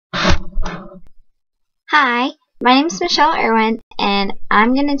Hi, my name is Michelle Irwin, and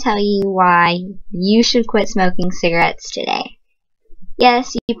I'm going to tell you why you should quit smoking cigarettes today.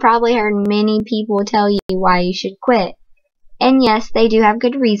 Yes, you probably heard many people tell you why you should quit. And yes, they do have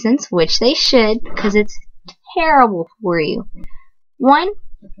good reasons, which they should, because it's terrible for you. One,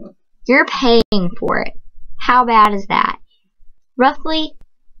 you're paying for it. How bad is that? Roughly,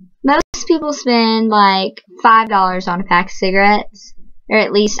 most people spend like $5 on a pack of cigarettes. Or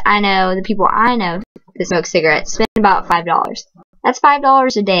at least the people I know that smoke cigarettes spend about $5. That's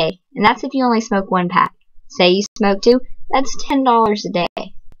 $5 a day, and that's if you only smoke one pack. Say you smoke two, that's $10 a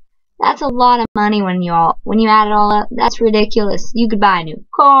day. That's a lot of money when you add it all up. That's ridiculous. You could buy a new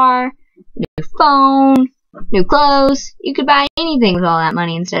car, a new phone, new clothes. You could buy anything with all that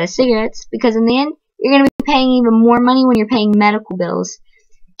money instead of cigarettes, because in the end, you're going to be paying even more money when you're paying medical bills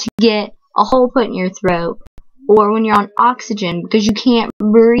to get a hole put in your throat, or when you're on oxygen because you can't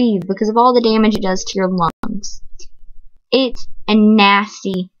breathe because of all the damage it does to your lungs. It's a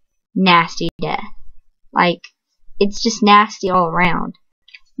nasty, nasty death. Like, it's just nasty all around.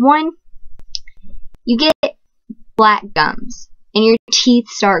 One, you get black gums, and your teeth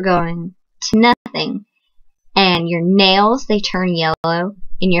start going to nothing, and your nails, they turn yellow,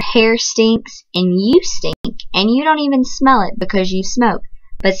 and your hair stinks, and you stink, and you don't even smell it because you smoke.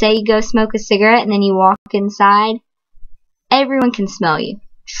 But say you go smoke a cigarette and then you walk inside, everyone can smell you.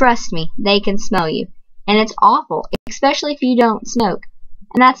 Trust me, they can smell you. And it's awful, especially if you don't smoke.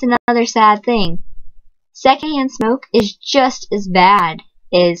 And that's another sad thing. Secondhand smoke is just as bad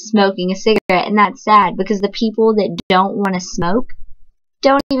as smoking a cigarette, and that's sad because the people that don't want to smoke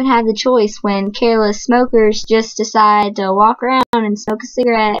don't even have the choice when careless smokers just decide to walk around and smoke a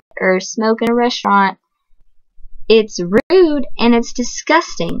cigarette or smoke in a restaurant. It's rude and it's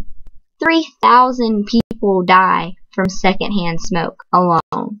disgusting. 3,000 people die from secondhand smoke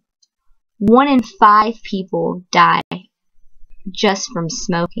alone. 1 in 5 people die just from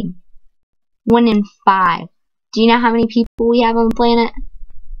smoking. 1 in 5. Do you know how many people we have on the planet?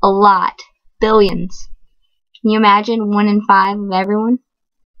 A lot. Billions. Can you imagine 1 in 5 of everyone?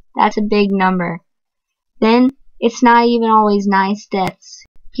 That's a big number. Then, it's not even always nice deaths.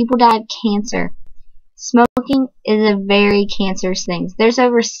 People die of cancer. Smoking is a very cancerous thing. There's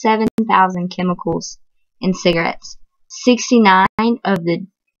over 7,000 chemicals in cigarettes. 69 of the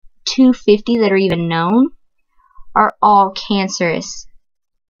 250 that are even known are all cancerous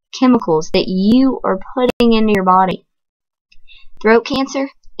chemicals that you are putting into your body. Throat cancer,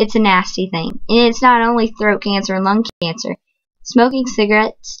 it's a nasty thing. And it's not only throat cancer and lung cancer. Smoking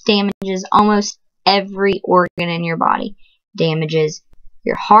cigarettes damages almost every organ in your body. It damages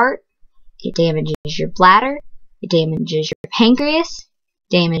your heart. It damages your bladder, it damages your pancreas,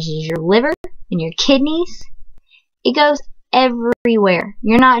 damages your liver and your kidneys. It goes everywhere.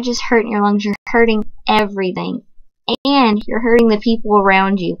 You're not just hurting your lungs, you're hurting everything. And you're hurting the people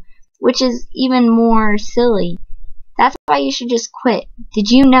around you, which is even more silly. That's why you should just quit. Did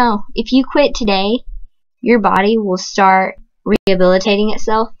you know if you quit today, your body will start rehabilitating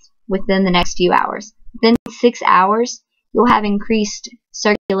itself within the next few hours? Within 6 hours, you'll have increased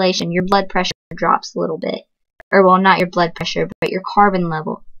circulation. Your blood pressure drops a little bit. Or, well, not your blood pressure, but your carbon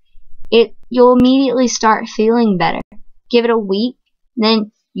level. You'll immediately start feeling better. Give it a week,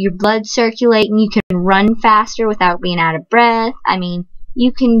 then your blood circulating, you can run faster without being out of breath. I mean,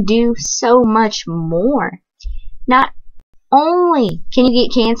 you can do so much more. Not only can you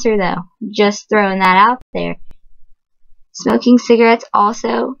get cancer, though, just throwing that out there. Smoking cigarettes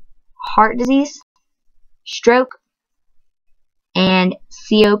also, heart disease, stroke, and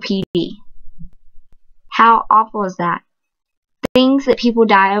COPD. How awful is that? Things that people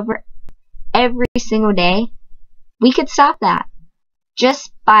die over every single day, we could stop that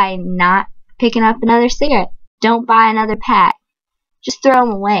just by not picking up another cigarette. Don't buy another pack. Just throw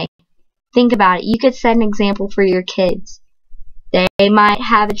them away. Think about it. You could set an example for your kids. They might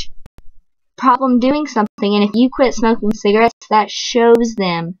have a problem doing something, and if you quit smoking cigarettes, that shows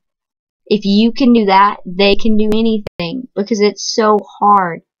them if you can do that, they can do anything, because it's so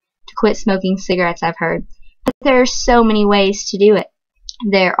hard to quit smoking cigarettes, I've heard. But there are so many ways to do it.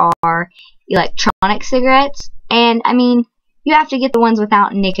 There are electronic cigarettes, and I mean, you have to get the ones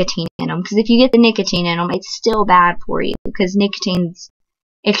without nicotine in them, because if you get the nicotine in them, it's still bad for you, because nicotine's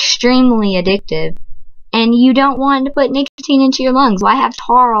extremely addictive, and you don't want to put nicotine into your lungs. Why have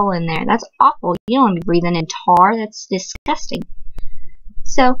tar all in there? That's awful. You don't want to be breathing in tar. That's disgusting.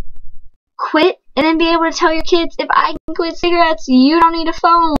 So, quit, and then be able to tell your kids, if I can quit cigarettes, you don't need a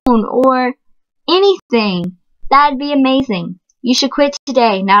phone or anything. That'd be amazing. You should quit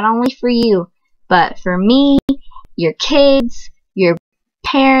today, not only for you, but for me, your kids, your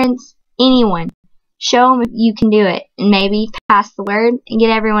parents, anyone. Show them you can do it, and maybe pass the word and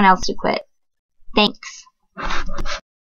get everyone else to quit. Thanks.